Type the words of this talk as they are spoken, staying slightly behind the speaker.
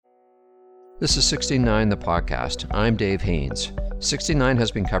This is 69 the podcast. I'm Dave Haynes. 69 has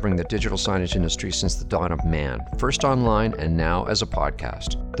been covering the digital signage industry since the dawn of man, first online and now as a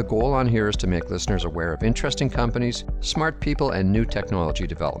podcast. The goal on here is to make listeners aware of interesting companies, smart people, and new technology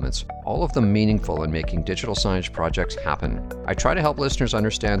developments, all of them meaningful in making digital signage projects happen. I try to help listeners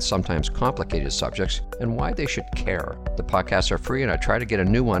understand sometimes complicated subjects and why they should care. The podcasts are free and I try to get a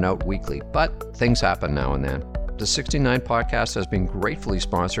new one out weekly, but things happen now and then. The 69 podcast has been gratefully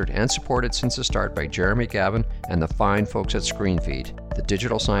sponsored and supported since the start by Jeremy Gavin and the fine folks at ScreenFeed, the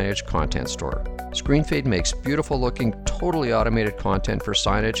digital signage content store. ScreenFeed makes beautiful looking, totally automated content for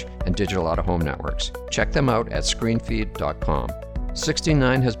signage and digital out-of-home networks. Check them out at screenfeed.com.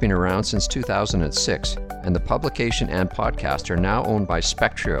 69 has been around since 2006, and the publication and podcast are now owned by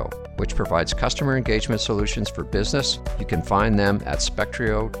Spectrio, which provides customer engagement solutions for business. You can find them at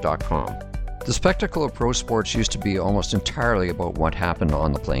spectrio.com. The spectacle of pro sports used to be almost entirely about what happened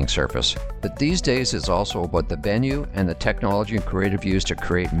on the playing surface, but these days it's also about the venue and the technology and creative used to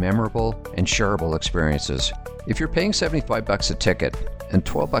create memorable and shareable experiences. If you're paying $75 a ticket and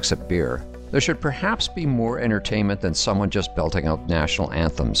 $12 a beer, there should perhaps be more entertainment than someone just belting out national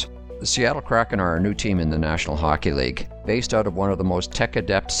anthems. The Seattle Kraken are a new team in the National Hockey League, based out of one of the most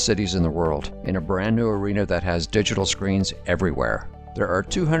tech-adept cities in the world, in a brand new arena that has digital screens everywhere. There are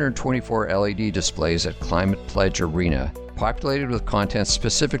 224 LED displays at Climate Pledge Arena, populated with content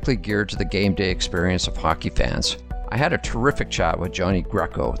specifically geared to the game day experience of hockey fans. I had a terrific chat with Johnny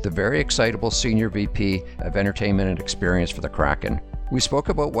Greco, the very excitable Senior VP of Entertainment and Experience for the Kraken. We spoke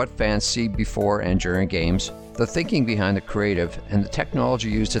about what fans see before and during games, the thinking behind the creative, and the technology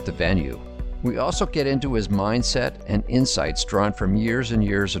used at the venue. We also get into his mindset and insights drawn from years and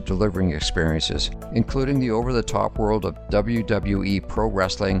years of delivering experiences, including the over-the-top world of WWE Pro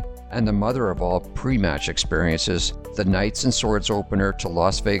Wrestling and the mother of all pre-match experiences, the Knights and Swords opener to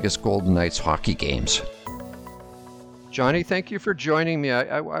Las Vegas Golden Knights hockey games. Johnny, thank you for joining me.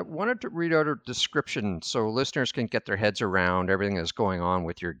 I wanted to read out a description so listeners can get their heads around everything that's going on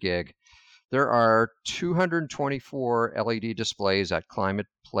with your gig. There are 224 LED displays at Climate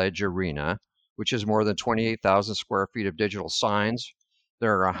Pledge Arena, which is more than 28,000 square feet of digital signs.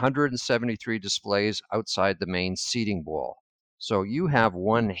 There are 173 displays outside the main seating bowl. So you have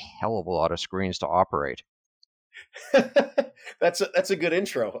one hell of a lot of screens to operate. That's a good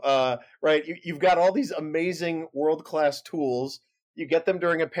intro, right? You've got all these amazing world-class tools. You get them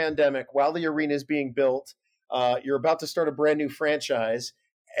during a pandemic while the arena is being built. You're about to start a brand new franchise.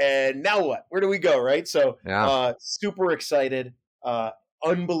 And now what? Where do we go, right? So super excited.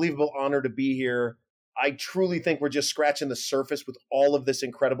 Unbelievable honor to be here. I truly think we're just scratching the surface with all of this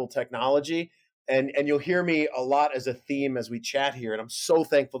incredible technology. And you'll hear me a lot as a theme as we chat here. And I'm so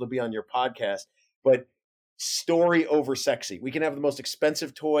thankful to be on your podcast. But story over sexy. We can have the most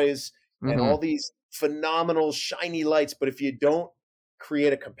expensive toys and all these phenomenal shiny lights. But if you don't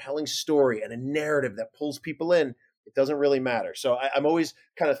create a compelling story and a narrative that pulls people in, it doesn't really matter. So I'm always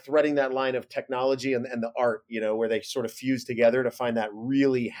kind of threading that line of technology and the art, where they sort of fuse together to find that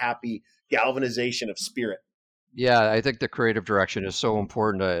really happy galvanization of spirit. Yeah, I think the creative direction is so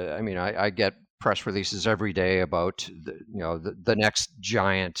important. I get press releases every day about the next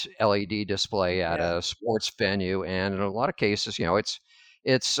giant LED display at a sports venue, and in a lot of cases,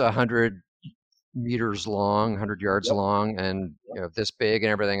 it's 100 meters long, 100 yards long, and this big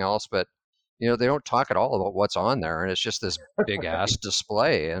and everything else, but they don't talk at all about what's on there, and it's just this big ass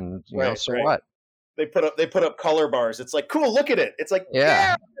display. And what? They put up color bars. It's like, cool, look at it. It's like, look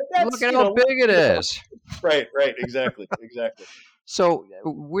at how big it is. Right, exactly. So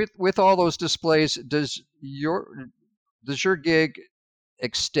with all those displays, does your gig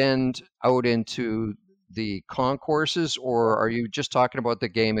extend out into the concourses, or are you just talking about the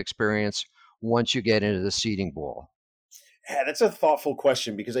game experience once you get into the seating bowl? Yeah, that's a thoughtful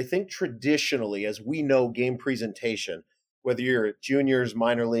question, because I think traditionally, as we know, game presentation, whether you're at juniors,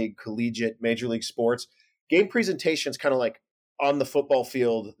 minor league, collegiate, major league sports, game presentation is kind of like on the football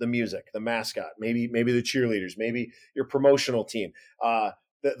field, the music, the mascot, maybe the cheerleaders, maybe your promotional team,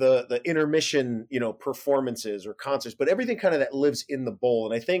 the intermission, performances or concerts, but everything kind of that lives in the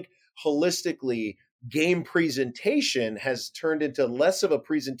bowl. And I think holistically, game presentation has turned into less of a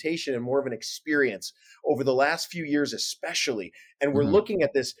presentation and more of an experience over the last few years, especially. And we're looking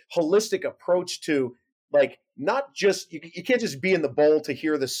at this holistic approach to, like, not just, you can't just be in the bowl to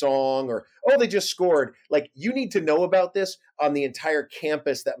hear the song or, oh, they just scored. Like, you need to know about this on the entire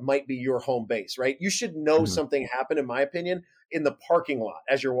campus that might be your home base, right? You should know something happened, in my opinion, in the parking lot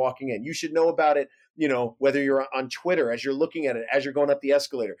as you're walking in. You should know about it, whether you're on Twitter, as you're looking at it, as you're going up the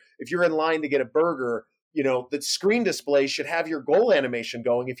escalator. If you're in line to get a burger, the screen display should have your goal animation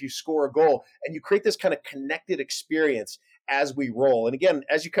going if you score a goal, and you create this kind of connected experience as we roll. And again,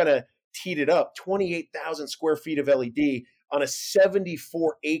 as you kind of teed it up, 28,000 square feet of LED on a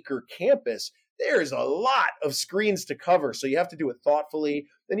 74-acre campus. There's a lot of screens to cover. So you have to do it thoughtfully.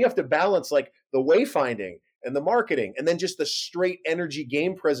 Then you have to balance like the wayfinding and the marketing, and then just the straight energy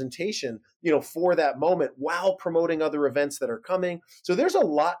game presentation, for that moment while promoting other events that are coming. So there's a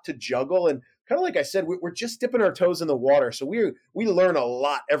lot to juggle. And kind of like I said, we're just dipping our toes in the water. So we learn a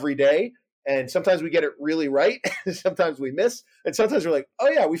lot every day. And sometimes we get it really right. Sometimes we miss. And sometimes we're like, oh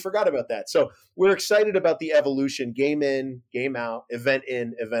yeah, we forgot about that. So we're excited about the evolution, game in, game out, event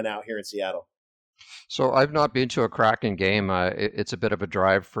in, event out here in Seattle. So I've not been to a Kraken game. It's a bit of a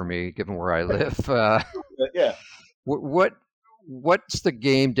drive for me, given where I live. Yeah. What's the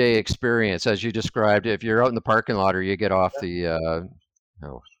game day experience as you described? If you're out in the parking lot or you get off the,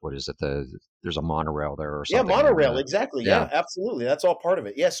 what is it? There's a monorail there or something. Yeah, monorail, exactly. Yeah, absolutely. That's all part of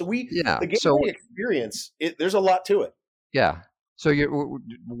it. Yeah, so the game day experience, there's a lot to it. Yeah. So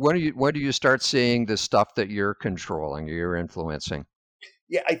when do you start seeing the stuff that you're controlling, you're influencing?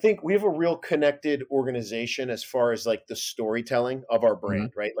 Yeah, I think we have a real connected organization as far as like the storytelling of our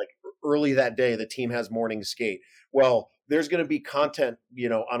brand, right? Like early that day, the team has morning skate. Well, there's going to be content,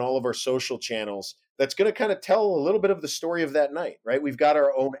 on all of our social channels that's going to kind of tell a little bit of the story of that night, right? We've got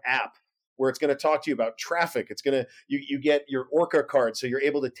our own app where it's going to talk to you about traffic. It's going to, you get your Orca card. So you're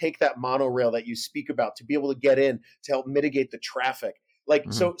able to take that monorail that you speak about to be able to get in to help mitigate the traffic. Like,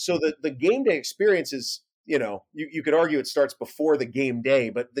 so the game day experience is, you could argue it starts before the game day,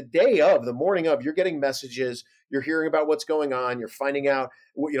 but the morning of, you're getting messages, you're hearing about what's going on, you're finding out,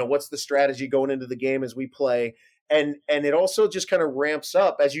 what's the strategy going into the game as we play. And it also just kind of ramps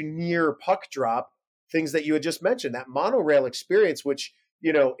up as you near puck drop, things that you had just mentioned, that monorail experience, which,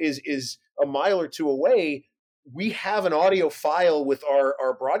 is a mile or two away. We have an audio file with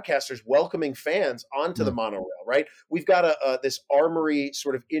our broadcasters welcoming fans onto the monorail, right? We've got this armory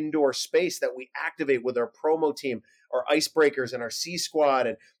sort of indoor space that we activate with our promo team, our icebreakers and our C squad.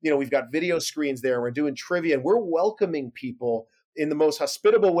 And, we've got video screens there. And we're doing trivia, and we're welcoming people in the most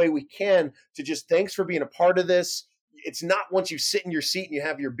hospitable way we can to just thanks for being a part of this. It's not once you sit in your seat and you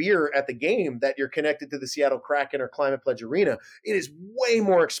have your beer at the game that you're connected to the Seattle Kraken or Climate Pledge Arena. It is way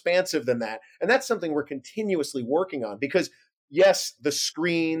more expansive than that. And that's something we're continuously working on because, yes, the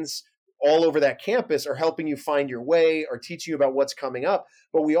screens all over that campus are helping you find your way, are teaching you about what's coming up.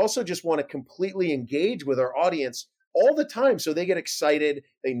 But we also just want to completely engage with our audience all the time so they get excited.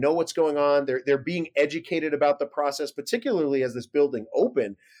 They know what's going on. They're being educated about the process, particularly as this building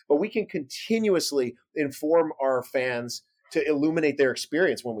opened. But we can continuously inform our fans to illuminate their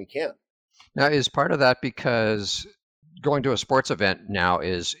experience when we can. Now, is part of that because going to a sports event now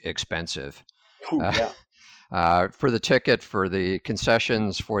is expensive? For the ticket, for the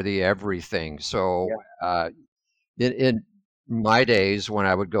concessions, for the everything. So in my days when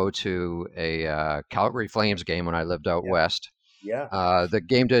I would go to a Calgary Flames game when I lived out west, the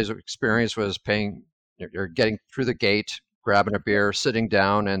game days experience was you're getting through the gate, grabbing a beer, sitting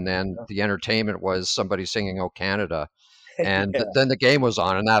down, and then the entertainment was somebody singing "Oh Canada," and then the game was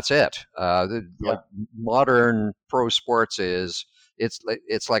on, and that's it. Like modern pro sports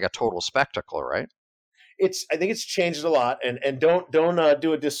it's like a total spectacle, right? I think it's changed a lot, and don't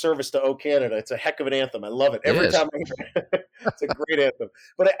do a disservice to "Oh Canada." It's a heck of an anthem. I love it every time I hear it. It's a great anthem.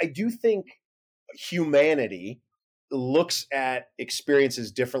 But I do think humanity looks at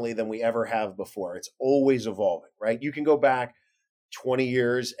experiences differently than we ever have before. It's always evolving, right? You can go back 20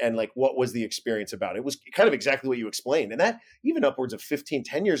 years and like, what was the experience about? It was kind of exactly what you explained. And that even upwards of 15,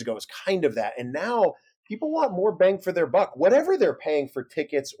 10 years ago was kind of that. And now people want more bang for their buck, whatever they're paying for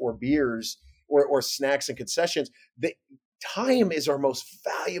tickets or beers or snacks and concessions. The time is our most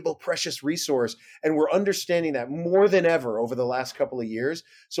valuable, precious resource. And we're understanding that more than ever over the last couple of years.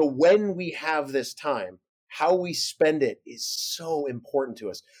 So when we have this time, how we spend it is so important to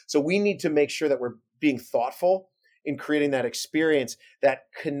us. So we need to make sure that we're being thoughtful in creating that experience that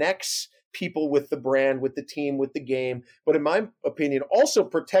connects people with the brand, with the team, with the game, but in my opinion, also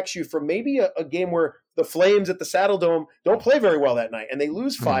protects you from maybe a game where the Flames at the Saddle Dome don't play very well that night and they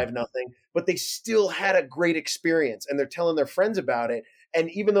lose 5-0, but they still had a great experience and they're telling their friends about it.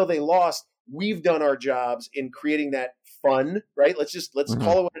 And even though they lost, we've done our jobs in creating that fun, right? Let's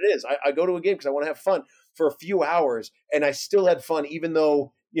call it what it is. I go to a game because I want to have fun for a few hours, and I still had fun, even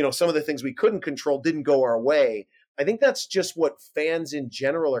though, some of the things we couldn't control didn't go our way. I think that's just what fans in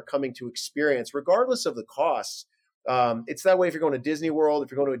general are coming to experience, regardless of the costs. It's that way if you're going to Disney World,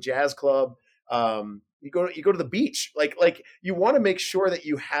 if you're going to a jazz club. you go to the beach. Like you want to make sure that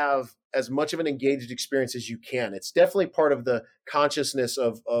you have as much of an engaged experience as you can. It's definitely part of the consciousness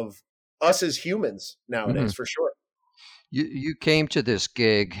of us as humans nowadays, for sure. You came to this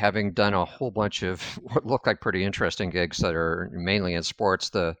gig having done a whole bunch of what looked like pretty interesting gigs that are mainly in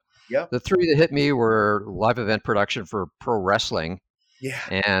sports. Yeah. The three that hit me were live event production for pro wrestling Yeah.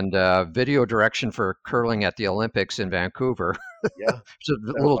 and video direction for curling at the Olympics in Vancouver. Yeah. It's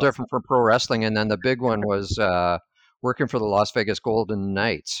a little different from pro wrestling. And then the big one was working for the Las Vegas Golden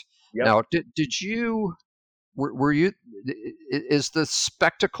Knights. Yep. Now, did you were you is the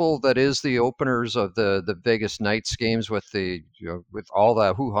spectacle that is the openers of the Vegas Knights games with the with all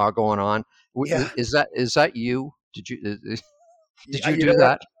the hoo-ha going on? Yeah. Is that you? Did you You do know what?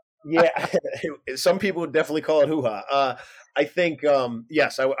 that? Yeah, some people would definitely call it hoo-ha. I think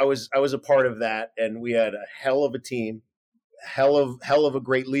yes, I was a part of that, and we had a hell of a team, hell of a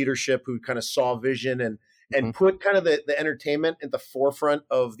great leadership who kind of saw vision and put kind of the entertainment at the forefront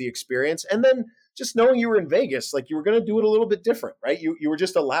of the experience. And then just knowing you were in Vegas, like you were going to do it a little bit different, right? You were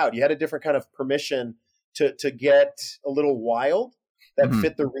just allowed. You had a different kind of permission to get a little wild that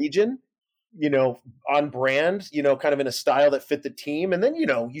fit the region, on brand, kind of in a style that fit the team. And then,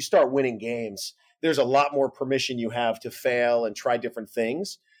 you start winning games. There's a lot more permission you have to fail and try different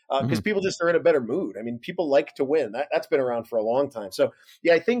things because people just are in a better mood. I mean, people like to win. That's been around for a long time. So,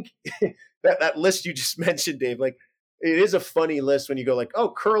 yeah, I think that list you just mentioned, Dave, like it is a funny list when you go like, oh,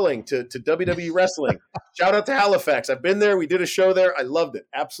 curling to WWE wrestling. Shout out to Halifax. I've been there. We did a show there. I loved it.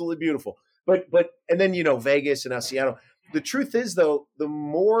 Absolutely beautiful. But and then, Vegas and now Seattle. The truth is, though, the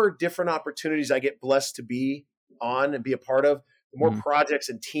more different opportunities I get blessed to be on and be a part of, the more projects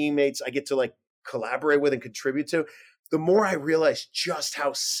and teammates I get to like collaborate with and contribute to, the more I realize just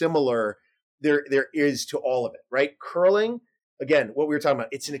how similar there is to all of it, right? Curling, again, what we were talking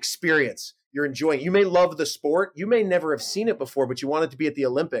about, it's an experience. You're enjoying it. You may love the sport. You may never have seen it before, but you want it to be at the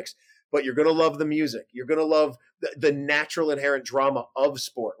Olympics. But you're going to love the music. You're going to love the natural inherent drama of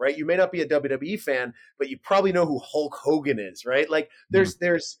sport, right? You may not be a WWE fan, but you probably know who Hulk Hogan is, right? Like there's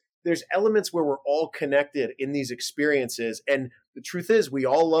elements where we're all connected in these experiences. And the truth is we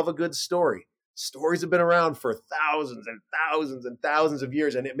all love a good story. Stories have been around for thousands and thousands and thousands of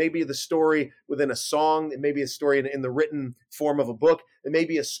years. And it may be the story within a song. It may be a story in the written form of a book. It may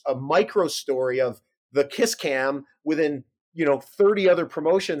be a micro story of the kiss cam within 30 other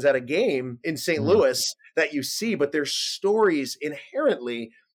promotions at a game in St. Louis that you see, but there's stories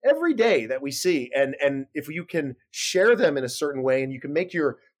inherently every day that we see. And if you can share them in a certain way and you can make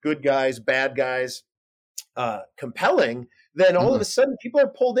your good guys, bad guys compelling, then all of a sudden people are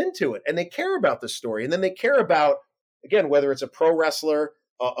pulled into it and they care about the story. And then they care about, again, whether it's a pro wrestler,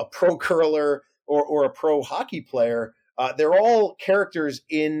 a pro curler, or a pro hockey player, they're all characters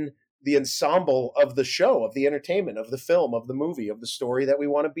in the ensemble of the show, of the entertainment, of the film, of the movie, of the story that we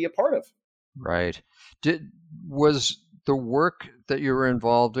want to be a part of. Right. Was the work that you were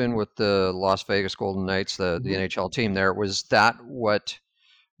involved in with the Las Vegas Golden Knights, the NHL team there, was that what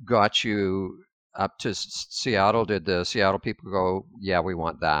got you up to Seattle? Did the Seattle people go, yeah, we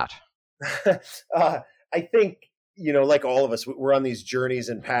want that? I think, like all of us, we're on these journeys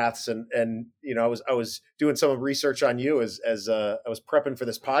and paths. And I was doing some research on you as I was prepping for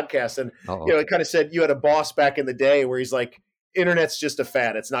this podcast. And, it kind of said you had a boss back in the day where he's like, internet's just a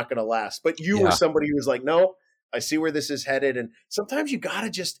fad. It's not going to last. But you were somebody who was like, no, I see where this is headed. And sometimes you got to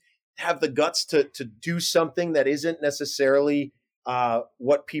just have the guts to do something that isn't necessarily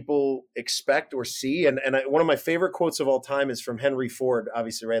what people expect or see. And one of my favorite quotes of all time is from Henry Ford,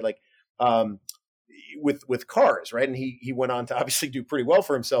 obviously, right? Like, with cars, right? And he went on to obviously do pretty well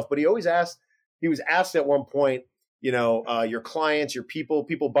for himself, but he was asked at one point, your clients, your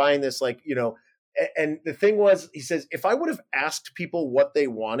people buying this, like, and the thing was, he says, if I would have asked people what they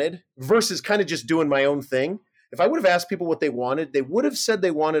wanted versus kind of just doing my own thing, if I would have asked people what they wanted, they would have said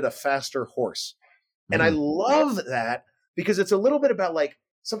they wanted a faster horse. And I love that because it's a little bit about like,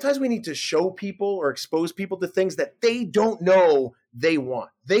 sometimes we need to show people or expose people to things that they don't know they want.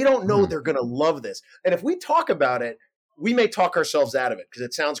 They don't know they're going to love this. And if we talk about it, we may talk ourselves out of it because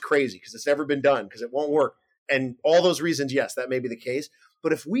it sounds crazy, because it's never been done, because it won't work. And all those reasons, yes, that may be the case.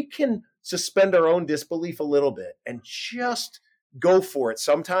 But if we can suspend our own disbelief a little bit and just go for it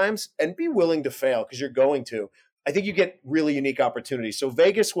sometimes and be willing to fail, because you're going to, I think you get really unique opportunities. So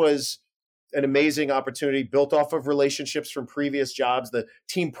Vegas was an amazing opportunity built off of relationships from previous jobs. The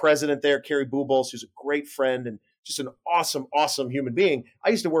team president there, Kerry Bubolz, who's a great friend and just an awesome, awesome human being. I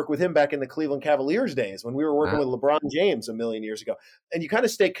used to work with him back in the Cleveland Cavaliers days when we were working with LeBron James a million years ago. And you kind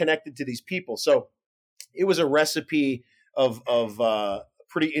of stay connected to these people. So it was a recipe of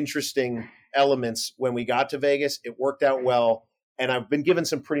pretty interesting elements when we got to Vegas. It worked out well. And I've been given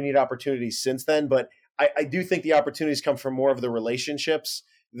some pretty neat opportunities since then. But I do think the opportunities come from more of the relationships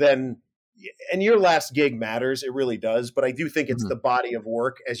than, and your last gig matters. It really does. But I do think it's the body of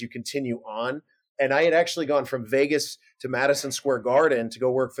work as you continue on. And I had actually gone from Vegas to Madison Square Garden to go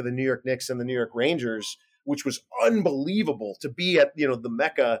work for the New York Knicks and the New York Rangers, which was unbelievable to be at, the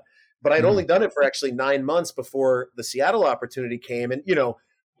Mecca. But I'd only done it for actually 9 months before the Seattle opportunity came. And,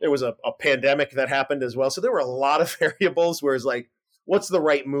 there was a pandemic that happened as well. So there were a lot of variables where it's like, what's the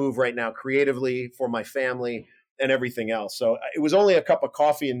right move right now creatively for my family and everything else. So it was only a cup of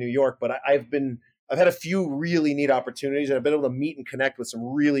coffee in New York, but I've had a few really neat opportunities, and I've been able to meet and connect with some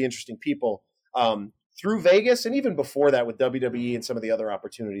really interesting people through Vegas, and even before that with WWE and some of the other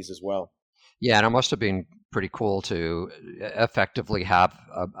opportunities as well. Yeah, and it must have been pretty cool to effectively have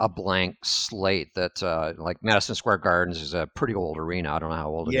a blank slate that, like Madison Square Gardens is a pretty old arena. I don't know how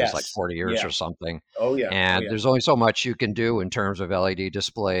old it is, like 40 years or something. Oh, yeah. And there's only so much you can do in terms of LED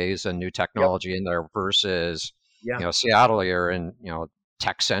displays and new technology in there versus, Seattle here and,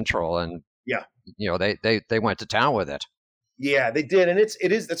 Tech Central. And, they went to town with it. Yeah, they did. And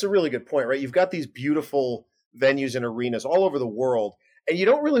that's a really good point, right? You've got these beautiful venues and arenas all over the world, and you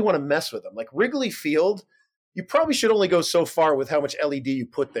don't really want to mess with them. Like Wrigley Field, you probably should only go so far with how much LED you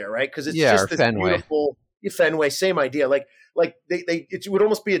put there, right? Because it's just this Fenway. Beautiful Fenway, same idea. Like it would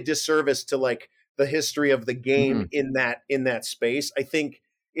almost be a disservice to like the history of the game in that space. I think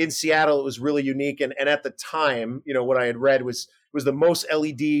in Seattle it was really unique, and at the time, what I had read was the most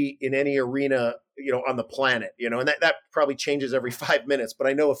LED in any arena, on the planet, and that probably changes every 5 minutes. But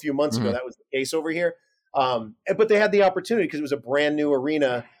I know a few months ago that was the case over here. But they had the opportunity because it was a brand new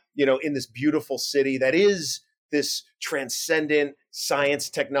arena, in this beautiful city that is this transcendent science,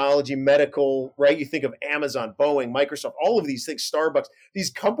 technology, medical, right? You think of Amazon, Boeing, Microsoft, all of these things, Starbucks,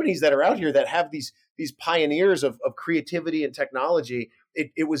 these companies that are out here that have these pioneers of creativity and technology.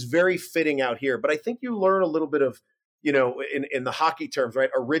 It was very fitting out here. But I think you learn a little bit of, in the hockey terms, right?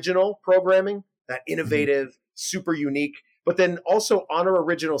 Original programming, that innovative, super unique, but then also honor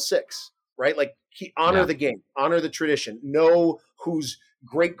original six, right? Like honor the game, honor the tradition, know whose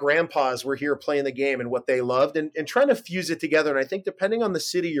great grandpas were here playing the game and what they loved, and trying to fuse it together. And I think depending on the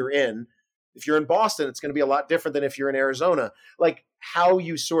city you're in, if you're in Boston, it's going to be a lot different than if you're in Arizona, like how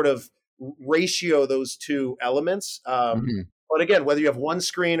you sort of ratio those two elements. But again, whether you have one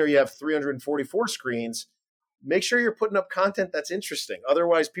screen or you have 344 screens, make sure you're putting up content that's interesting.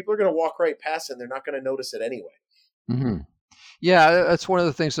 Otherwise, people are going to walk right past it and they're not going to notice it anyway. Yeah, that's one of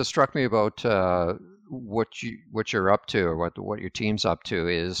the things that struck me about what you're up to, or what your team's up to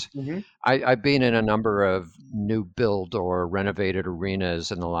is I've been in a number of new build or renovated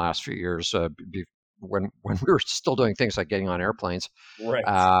arenas in the last few years when we were still doing things like getting on airplanes.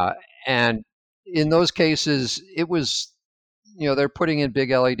 Right. And in those cases, it was, they're putting in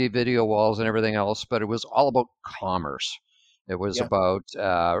big LED video walls and everything else, but it was all about commerce. It was about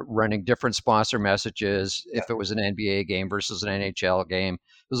running different sponsor messages if it was an NBA game versus an NHL game.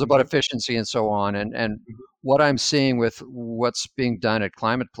 It was about efficiency and so on. And what I'm seeing with what's being done at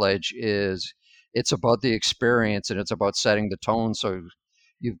Climate Pledge is it's about the experience, and it's about setting the tone. So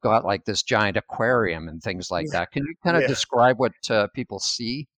you've got like this giant aquarium and things like that. Can you kind of describe what people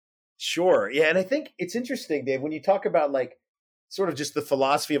see? Sure. Yeah. And I think it's interesting, Dave, when you talk about like sort of just the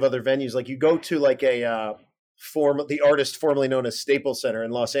philosophy of other venues, like you go to like the artist formerly known as Staples Center in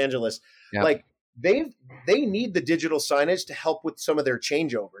Los Angeles, like they need the digital signage to help with some of their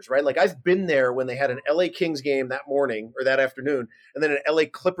changeovers, right? Like I've been there when they had an LA Kings game that morning or that afternoon, and then an LA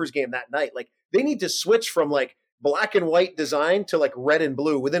Clippers game that night. Like they need to switch from like black and white design to like red and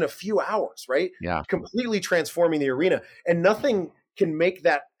blue within a few hours, right? Yeah. Completely transforming the arena. And nothing can make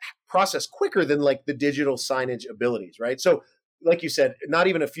that process quicker than like the digital signage abilities, right? So like you said, not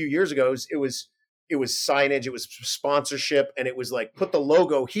even a few years ago, it was signage, it was sponsorship, and it was like put the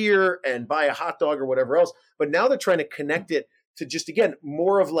logo here and buy a hot dog or whatever else. But now they're trying to connect it to just, again,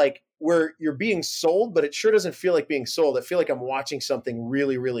 more of like where you're being sold, but it sure doesn't feel like being sold. I feel like I'm watching something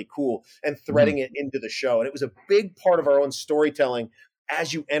really, really cool and threading it into the show. And it was a big part of our own storytelling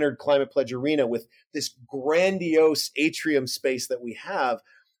as you entered Climate Pledge Arena with this grandiose atrium space that we have,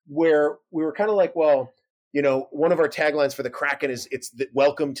 where we were kind of like, well, one of our taglines for the Kraken is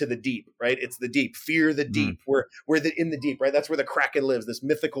welcome to the deep, right? It's the deep, fear the deep. We're in the deep, right? That's where the Kraken lives, this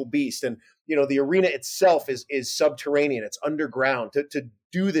mythical beast. And, the arena itself is subterranean. It's underground. To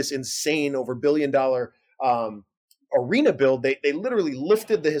do this insane over $1 billion arena build, they literally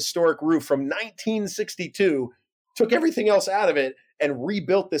lifted the historic roof from 1962, took everything else out of it, and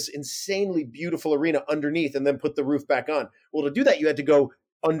rebuilt this insanely beautiful arena underneath and then put the roof back on. Well, to do that, you had to go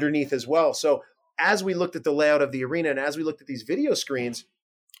underneath as well. So as we looked at the layout of the arena and as we looked at these video screens,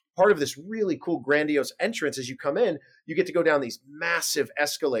 part of this really cool, grandiose entrance, as you come in, you get to go down these massive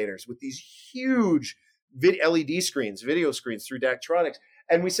escalators with these huge LED screens, video screens through Daktronics.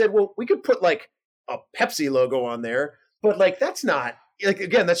 And we said, well, we could put like a Pepsi logo on there, but like that's not like,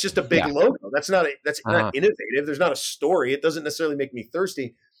 again, that's just a big logo. That's not not innovative. There's not a story. It doesn't necessarily make me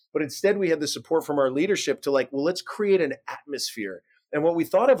thirsty. But instead, we had the support from our leadership to like, well, let's create an atmosphere. And what we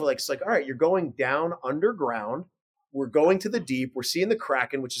thought of, like, it's like, all right, you're going down underground. We're going to the deep. We're seeing the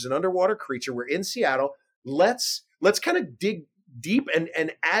Kraken, which is an underwater creature. We're in Seattle. Let's kind of dig deep.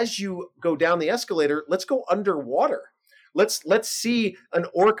 And as you go down the escalator, let's go underwater. Let's see an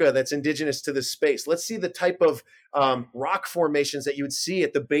orca that's indigenous to this space. Let's see the type of rock formations that you would see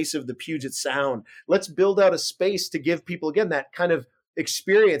at the base of the Puget Sound. Let's build out a space to give people, again, that kind of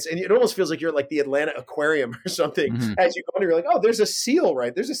experience. And it almost feels like you're like the Atlanta Aquarium or something. Mm-hmm. As you go under, you're like, oh, there's a seal,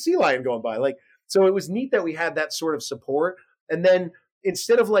 right? There's a sea lion going by. Like, so it was neat that we had that sort of support. And then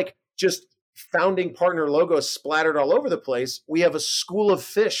instead of like just founding partner logos splattered all over the place, we have a school of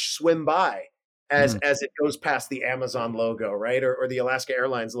fish swim by as it goes past the Amazon logo, right? Or the Alaska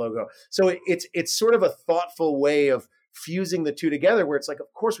Airlines logo. So it's sort of a thoughtful way of fusing the two together, where it's like,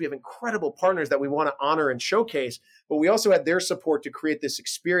 of course, we have incredible partners that we want to honor and showcase, but we also had their support to create this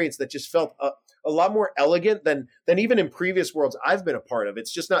experience that just felt a lot more elegant than even in previous worlds I've been a part of.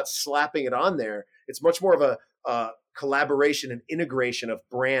 It's just not slapping it on there. It's much more of a collaboration and integration of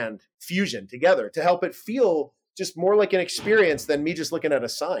brand fusion together to help it feel just more like an experience than me just looking at a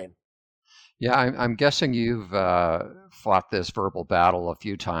sign. Yeah, I'm guessing you've fought this verbal battle a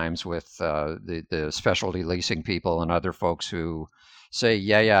few times with the specialty leasing people and other folks who say,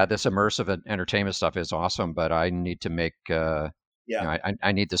 yeah, this immersive entertainment stuff is awesome, but I need to make, I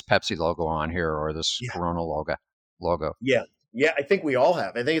need this Pepsi logo on here or this Corona logo. Yeah, I think we all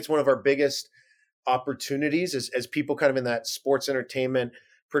have. I think it's one of our biggest opportunities as people kind of in that sports entertainment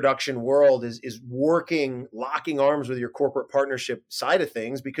production world is working, locking arms with your corporate partnership side of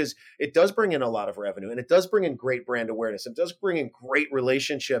things, because it does bring in a lot of revenue and it does bring in great brand awareness. It does bring in great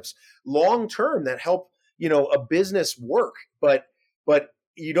relationships long-term that help, a business work, but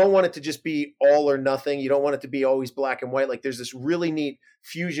you don't want it to just be all or nothing. You don't want it to be always black and white. Like there's this really neat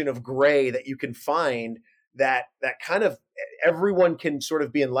fusion of gray that you can find that kind of everyone can sort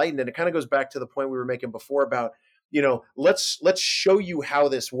of be enlightened. And it kind of goes back to the point we were making before about, let's show you how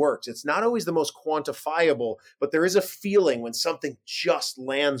this works. It's not always the most quantifiable, but there is a feeling when something just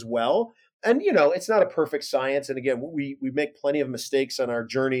lands well. And, it's not a perfect science. And again, we make plenty of mistakes on our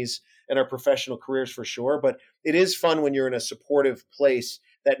journeys and our professional careers for sure. But it is fun when you're in a supportive place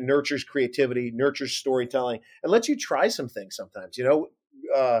that nurtures creativity, nurtures storytelling, and lets you try some things sometimes.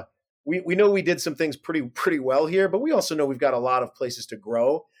 We know we did some things pretty well here, but we also know we've got a lot of places to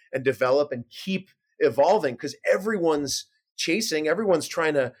grow and develop and keep evolving, because everyone's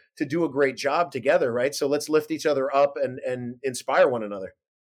trying to do a great job together, right? So let's lift each other up and inspire one another.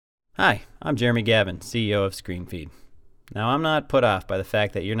 Hi, I'm Jeremy Gavin, CEO of ScreenFeed. Now, I'm not put off by the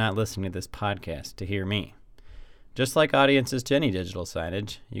fact that you're not listening to this podcast to hear me. Just like audiences to any digital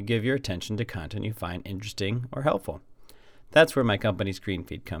signage, you give your attention to content you find interesting or helpful. That's where my company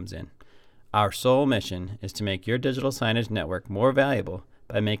ScreenFeed comes in. Our sole mission is to make your digital signage network more valuable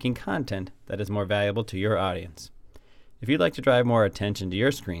by making content that is more valuable to your audience. If you'd like to drive more attention to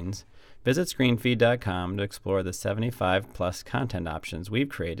your screens, visit screenfeed.com to explore the 75-plus content options we've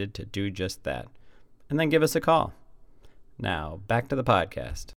created to do just that. And then give us a call. Now, back to the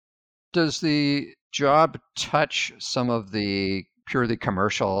podcast. Does the job touch some of the purely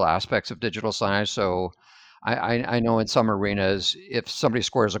commercial aspects of digital signage? So I know in some arenas, if somebody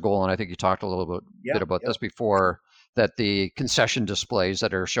scores a goal, and I think you talked a little bit about this before, that the concession displays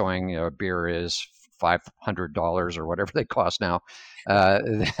that are showing beer is $500 or whatever they cost now,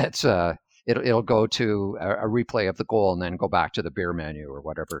 it'll go to a replay of the goal and then go back to the beer menu or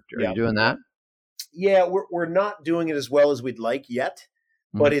whatever. Are you doing that? Yeah, we're not doing it as well as we'd like yet,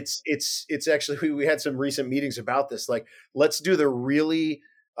 but it's actually, we had some recent meetings about this. Like, let's do the really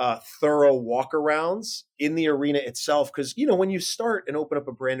thorough walkarounds in the arena itself. Because, when you start and open up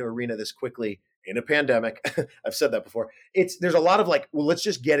a brand new arena this quickly in a pandemic, I've said that before, there's a lot of like, well, let's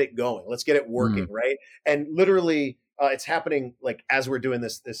just get it going. Let's get it working, right? And literally, it's happening like as we're doing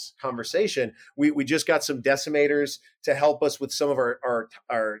this conversation. We just got some decimators to help us with some of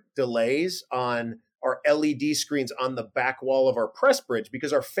our delays on our LED screens on the back wall of our press bridge,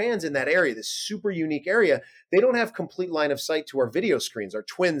 because our fans in that area, this super unique area, they don't have complete line of sight to our video screens, our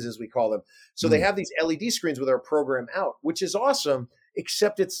twins, as we call them. So they have these LED screens with our program out, which is awesome,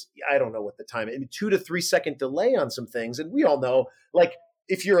 except it's, I don't know what the time, 2 to 3 second delay on some things. And we all know, like,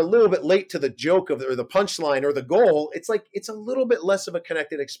 if you're a little bit late to the joke or the punchline or the goal, it's like it's a little bit less of a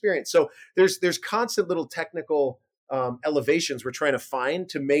connected experience. So there's constant little technical elevations we're trying to find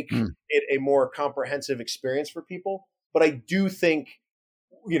to make it a more comprehensive experience for people. But I do think,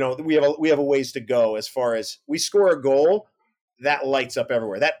 we have a ways to go as far as we score a goal that lights up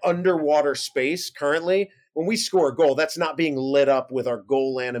everywhere. That underwater space currently, when we score a goal, that's not being lit up with our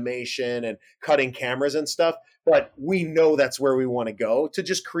goal animation and cutting cameras and stuff. But we know that's where we want to go, to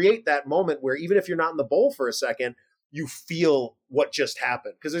just create that moment where even if you're not in the bowl for a second, you feel what just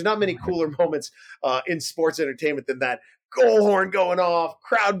happened. Because there's not many cooler moments in sports entertainment than that goal horn going off,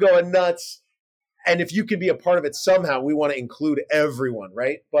 crowd going nuts. And if you can be a part of it somehow, we want to include everyone,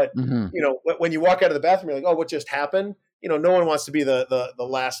 right? But, when you walk out of the bathroom, you're like, oh, what just happened? No one wants to be the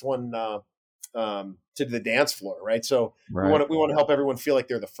last one to the dance floor, right? So we want to help everyone feel like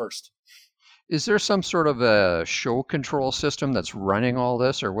they're the first. Is there some sort of a show control system that's running all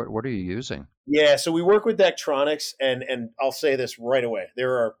this, or what are you using? Yeah, so we work with Daktronics, and I'll say this right away.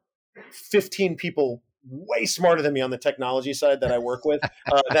 There are 15 people way smarter than me on the technology side that I work with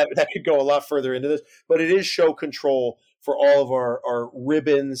that could go a lot further into this. But it is show control for all of our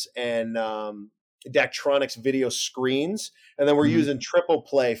ribbons and Daktronics video screens, and then we're using Triple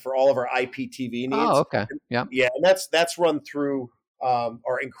Play for all of our IPTV needs. Oh, okay, yeah, and that's run through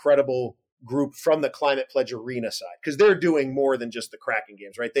our incredible group from the Climate Pledge Arena side, because they're doing more than just the Kraken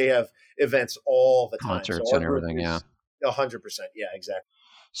games, right? They have events all the time, concerts and everything. 100%, yeah, exactly.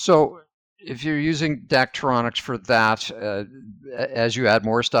 So if you're using Daktronics for that, as you add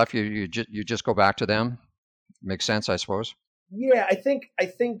more stuff, you just go back to them. Makes sense, I suppose. Yeah, I think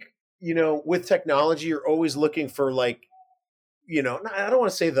with technology, you're always looking for I don't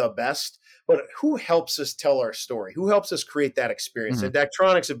want to say the best, but who helps us tell our story? Who helps us create that experience? And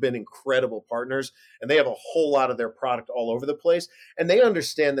Daktronics have been incredible partners, and they have a whole lot of their product all over the place. And they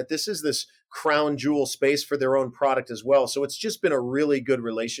understand that this is this crown jewel space for their own product as well. So it's just been a really good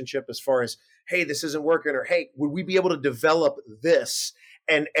relationship as far as, hey, this isn't working, or hey, would we be able to develop this?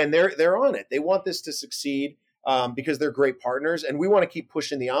 And they're on it. They want this to succeed because they're great partners, and we want to keep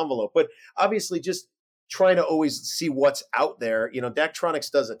pushing the envelope. But obviously, just trying to always see what's out there.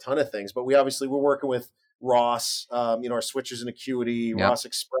 Daktronics does a ton of things, but we're working with Ross, our switchers and Acuity, Ross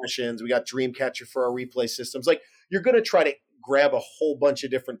Expressions. We got Dreamcatcher for our replay systems. Like, you're going to try to grab a whole bunch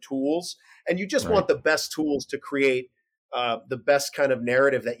of different tools, and you just want the best tools to create the best kind of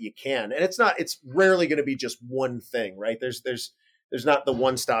narrative that you can. And it's rarely going to be just one thing, right? There's not the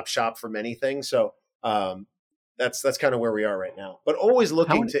one-stop shop for many things. So that's kind of where we are right now, but always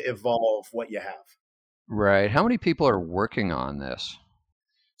looking to evolve what you have. Right. How many people are working on this?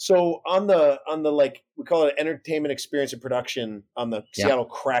 So on the we call it entertainment experience and production on the Seattle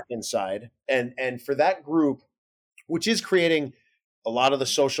Kraken side. And for that group, which is creating a lot of the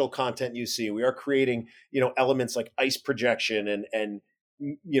social content you see, we are creating, elements like ice projection and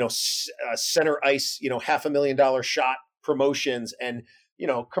center ice, $500,000 shot promotions and,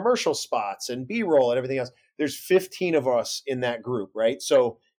 commercial spots and B-roll and everything else. There's 15 of us in that group, right?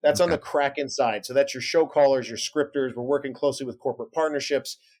 So that's on the Kraken side. So that's your show callers, your scripters. We're working closely with corporate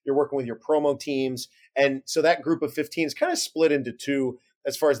partnerships. You're working with your promo teams. And so that group of 15 is kind of split into two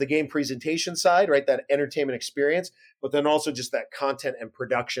as far as the game presentation side, right? That entertainment experience, but then also just that content and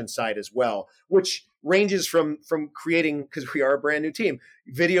production side as well, which ranges from creating, because we are a brand new team,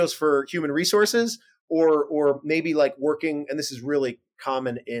 videos for human resources, or maybe like working, and this is really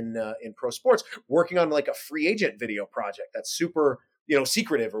common in pro sports, working on like a free agent video project that's super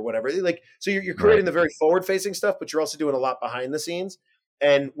secretive or whatever. Like, so you're creating the very forward facing stuff, but you're also doing a lot behind the scenes.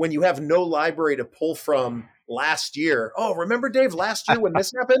 And when you have no library to pull from last year, remember Dave, last year when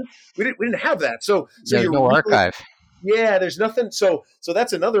this happened, we didn't have that. So there's no archive. Yeah, there's nothing. So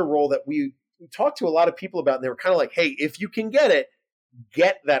that's another role that we talked to a lot of people about, and they were kind of like, hey, if you can get it,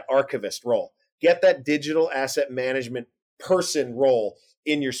 get that archivist role, get that digital asset management person role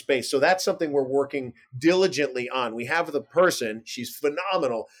in your space. So that's something we're working diligently on. We have the person, she's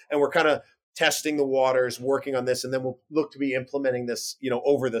phenomenal, and we're kind of testing the waters, working on this, and then we'll look to be implementing this,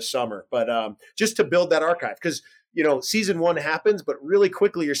 over the summer. But just to build that archive, because, season 1 happens, but really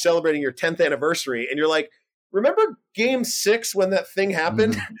quickly you're celebrating your 10th anniversary, and you're like, remember game 6 when that thing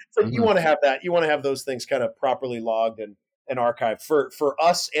happened? So you want to have that. You want to have those things kind of properly logged and archived for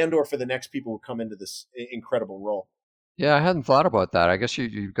us and or for the next people who come into this incredible role. Yeah, I hadn't thought about that. I guess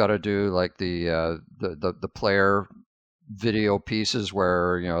you've got to do like the player video pieces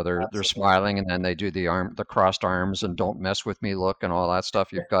where they're smiling, and then they do the crossed arms and don't mess with me look and all that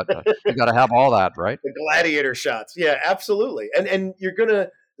stuff. You've got to have all that, right? The gladiator shots. Yeah, absolutely. And you're gonna,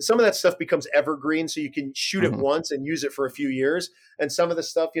 some of that stuff becomes evergreen, so you can shoot it once and use it for a few years. And some of the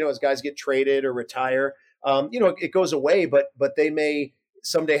stuff, as guys get traded or retire, it goes away, but they may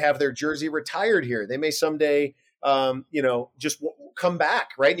someday have their jersey retired here. They may someday, just come back,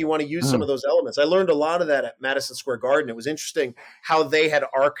 right? And you want to use some of those elements. I learned a lot of that at Madison Square Garden. It was interesting how they had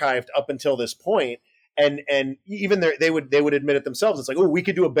archived up until this point. And even they would admit it themselves. It's like, oh, we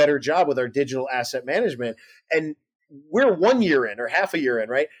could do a better job with our digital asset management. And we're 1 year in or half a year in,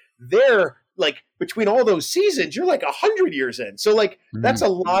 right? They're like, between all those seasons, you're like 100 years in. So like, that's a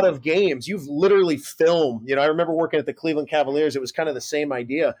lot of games. You've literally filmed, I remember working at the Cleveland Cavaliers. It was kind of the same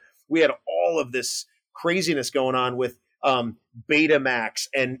idea. We had all of this craziness going on with Betamax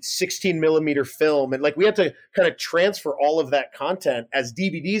and 16 millimeter film. And like, we had to kind of transfer all of that content as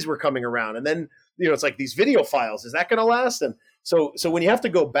DVDs were coming around. And then, it's like these video files, is that going to last? And so when you have to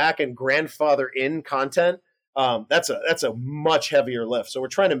go back and grandfather in content, that's a much heavier lift. So we're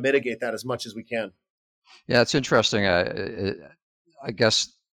trying to mitigate that as much as we can. Yeah, it's interesting. I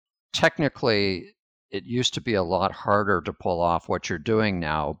guess technically it used to be a lot harder to pull off what you're doing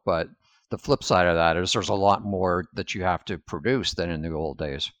now, but the flip side of that is there's a lot more that you have to produce than in the old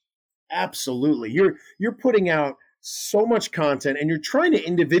days. Absolutely. You're putting out so much content, and you're trying to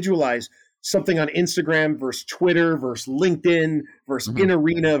individualize something on Instagram versus Twitter versus LinkedIn versus in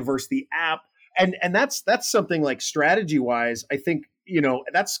Arena versus the app. And that's something like strategy wise, I think,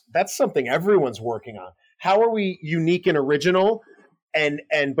 that's something everyone's working on. How are we unique and original?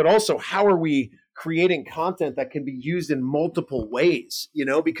 But also, how are we creating content that can be used in multiple ways?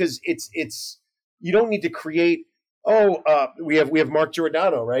 Because it's you don't need to create. We have Mark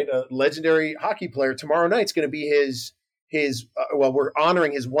Giordano, right? A legendary hockey player. Tomorrow night's going to be his we're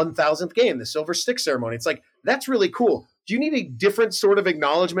honoring his 1000th game, the Silver Stick ceremony. It's like, that's really cool. Do you need a different sort of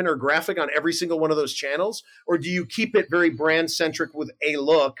acknowledgement or graphic on every single one of those channels? Or do you keep it very brand centric with a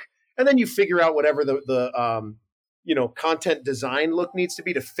look, and then you figure out whatever the content design look needs to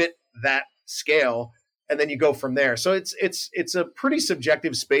be to fit that scale, and then you go from there. So it's a pretty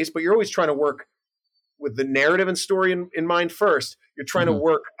subjective space, but you're always trying to work with the narrative and story in mind first. You're trying to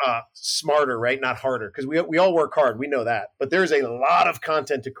work smarter, right? Not harder, because we all work hard. We know that. But there's a lot of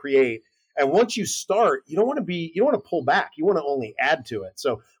content to create. And once you start, you don't want to pull back. You want to only add to it.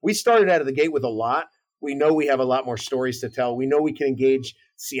 So we started out of the gate with a lot. We know we have a lot more stories to tell. We know we can engage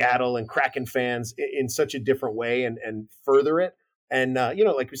Seattle and Kraken fans in such a different way and further it. And,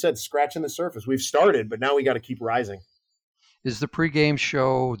 like we said, scratching the surface. We've started, but now we got to keep rising. Is the pregame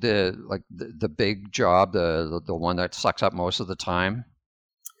show the big job, the one that sucks up most of the time?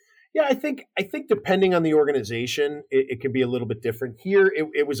 Yeah, I think depending on the organization, it can be a little bit different. Here,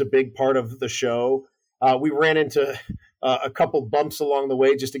 it was a big part of the show. We ran into a couple bumps along the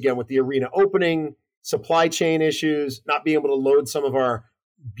way, just again with the arena opening, supply chain issues, not being able to load some of our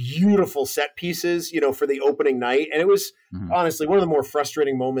beautiful set pieces, for the opening night. And it was honestly one of the more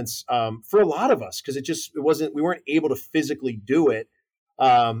frustrating moments for a lot of us, because we weren't able to physically do it.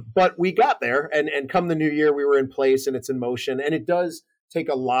 But we got there, and come the new year, we were in place and it's in motion, and it does take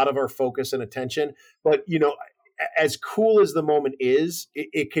a lot of our focus and attention. But, as cool as the moment is,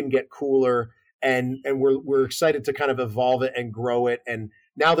 it can get cooler, and we're excited to kind of evolve it and grow it. And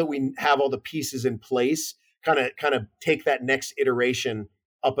now that we have all the pieces in place, kind of take that next iteration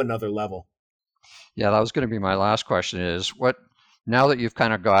up another level. Yeah, that was going to be my last question is now that you've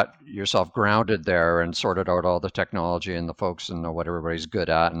kind of got yourself grounded there and sorted out all the technology and the folks and know what everybody's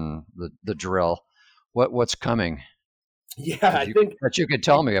good at and the drill, what's coming? Yeah, I think that you could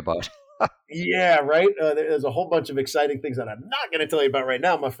tell me about. Yeah, right. There's a whole bunch of exciting things that I'm not going to tell you about right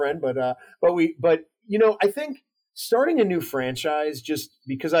now, my friend. But I think starting a new franchise, just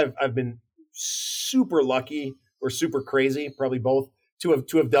because I've been super lucky or super crazy, probably both,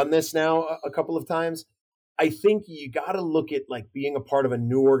 to have done this now a couple of times. I think you got to look at like being a part of a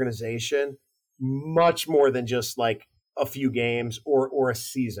new organization much more than just like a few games or a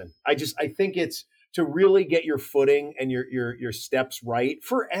season. I think it's to really get your footing and your steps right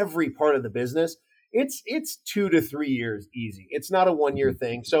for every part of the business. It's 2 to 3 years easy. It's not a 1 year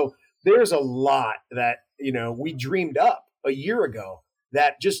thing. So there's a lot that, we dreamed up a year ago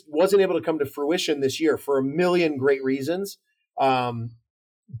that just wasn't able to come to fruition this year for a million great reasons.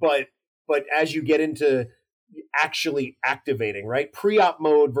 But as you get into actually activating, right? Pre-op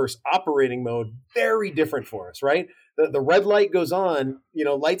mode versus operating mode, very different for us, right? The red light goes on,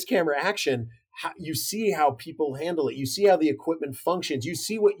 lights, camera, action. You see how people handle it. You see how the equipment functions. You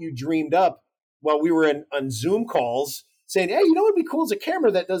see what you dreamed up while we were on Zoom calls saying, hey, what'd be cool is a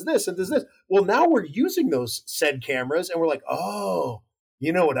camera that does this and does this. Well, now we're using those said cameras and we're like, oh,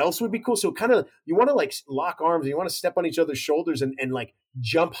 You know what else would be cool? So kind of, you want to like lock arms and you want to step on each other's shoulders and like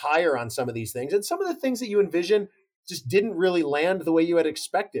jump higher on some of these things. And some of the things that you envision just didn't really land the way you had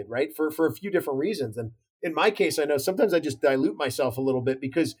expected, right? For a few different reasons. And in my case, I know sometimes I just dilute myself a little bit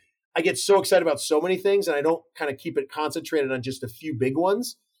because I get so excited about so many things and I don't kind of keep it concentrated on just a few big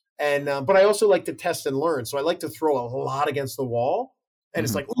ones. And, but I also like to test and learn. So I like to throw a lot against the wall. And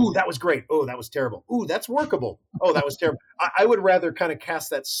it's like, ooh, that was great. Oh, that was terrible. Ooh, that's workable. Oh, that was terrible. I would rather kind of cast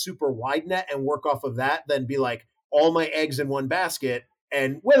that super wide net and work off of that than be like all my eggs in one basket.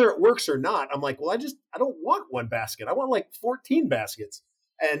 And whether it works or not, I'm like, well, I don't want one basket. I want like 14 baskets.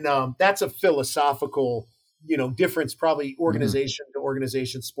 And that's a philosophical, difference, probably organization to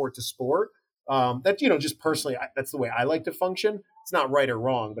organization, sport to sport. That, just personally, that's the way I like to function. It's not right or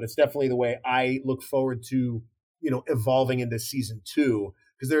wrong, but it's definitely the way I look forward to evolving into season 2,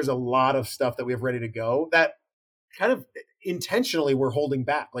 because there's a lot of stuff that we have ready to go that kind of intentionally we're holding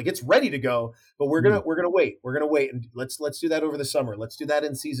back. Like it's ready to go, but we're going to wait. We're going to wait and let's do that over the summer. Let's do that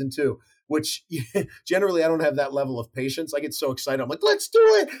in season 2, which generally I don't have that level of patience. I get so excited. I'm like, let's do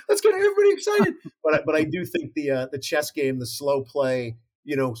it. Let's get everybody excited. But I do think the chess game, the slow play,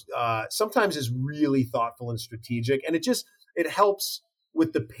 sometimes is really thoughtful and strategic, and it helps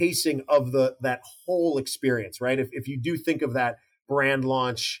with the pacing of that whole experience, right? If you do think of that brand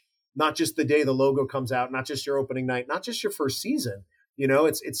launch, not just the day the logo comes out, not just your opening night, not just your first season,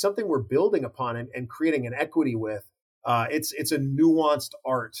 it's something we're building upon and creating an equity with. It's a nuanced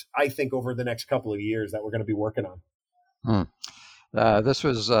art, I think, over the next couple of years that we're going to be working on. This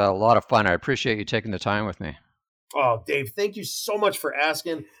was a lot of fun. I appreciate you taking the time with me. Oh, Dave, thank you so much for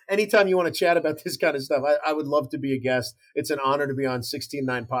asking. Anytime you want to chat about this kind of stuff, I would love to be a guest. It's an honor to be on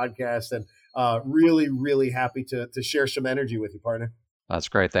 16-9 podcast, and really, really happy to share some energy with you, partner. That's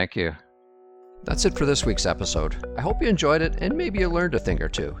great. Thank you. That's it for this week's episode. I hope you enjoyed it and maybe you learned a thing or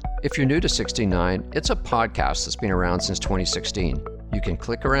two. If you're new to 16-9, it's a podcast that's been around since 2016. You can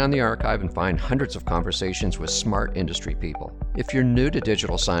click around the archive and find hundreds of conversations with smart industry people. If you're new to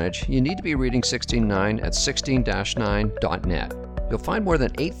digital signage, you need to be reading 16-9 at 16-9.net. You'll find more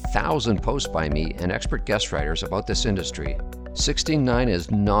than 8,000 posts by me and expert guest writers about this industry. 16-9 is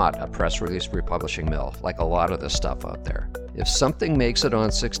not a press release republishing mill like a lot of the stuff out there. If something makes it on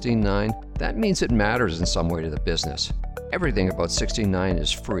 16-9, that means it matters in some way to the business. Everything about 16-9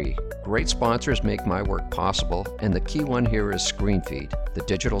 is free. Great sponsors make my work possible, and the key one here is ScreenFeed, the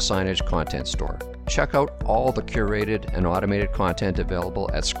digital signage content store. Check out all the curated and automated content available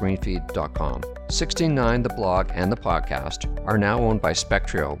at screenfeed.com. 16-9, the blog, and the podcast are now owned by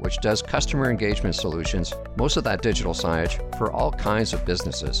Spectrio, which does customer engagement solutions, most of that digital signage, for all kinds of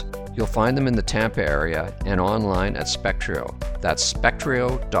businesses. You'll find them in the Tampa area and online at Spectrio. That's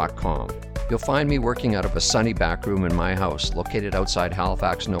spectrio.com. You'll find me working out of a sunny back room in my house, located outside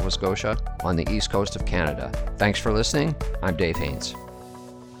Halifax, Nova Scotia, on the east coast of Canada. Thanks for listening. I'm Dave Haynes.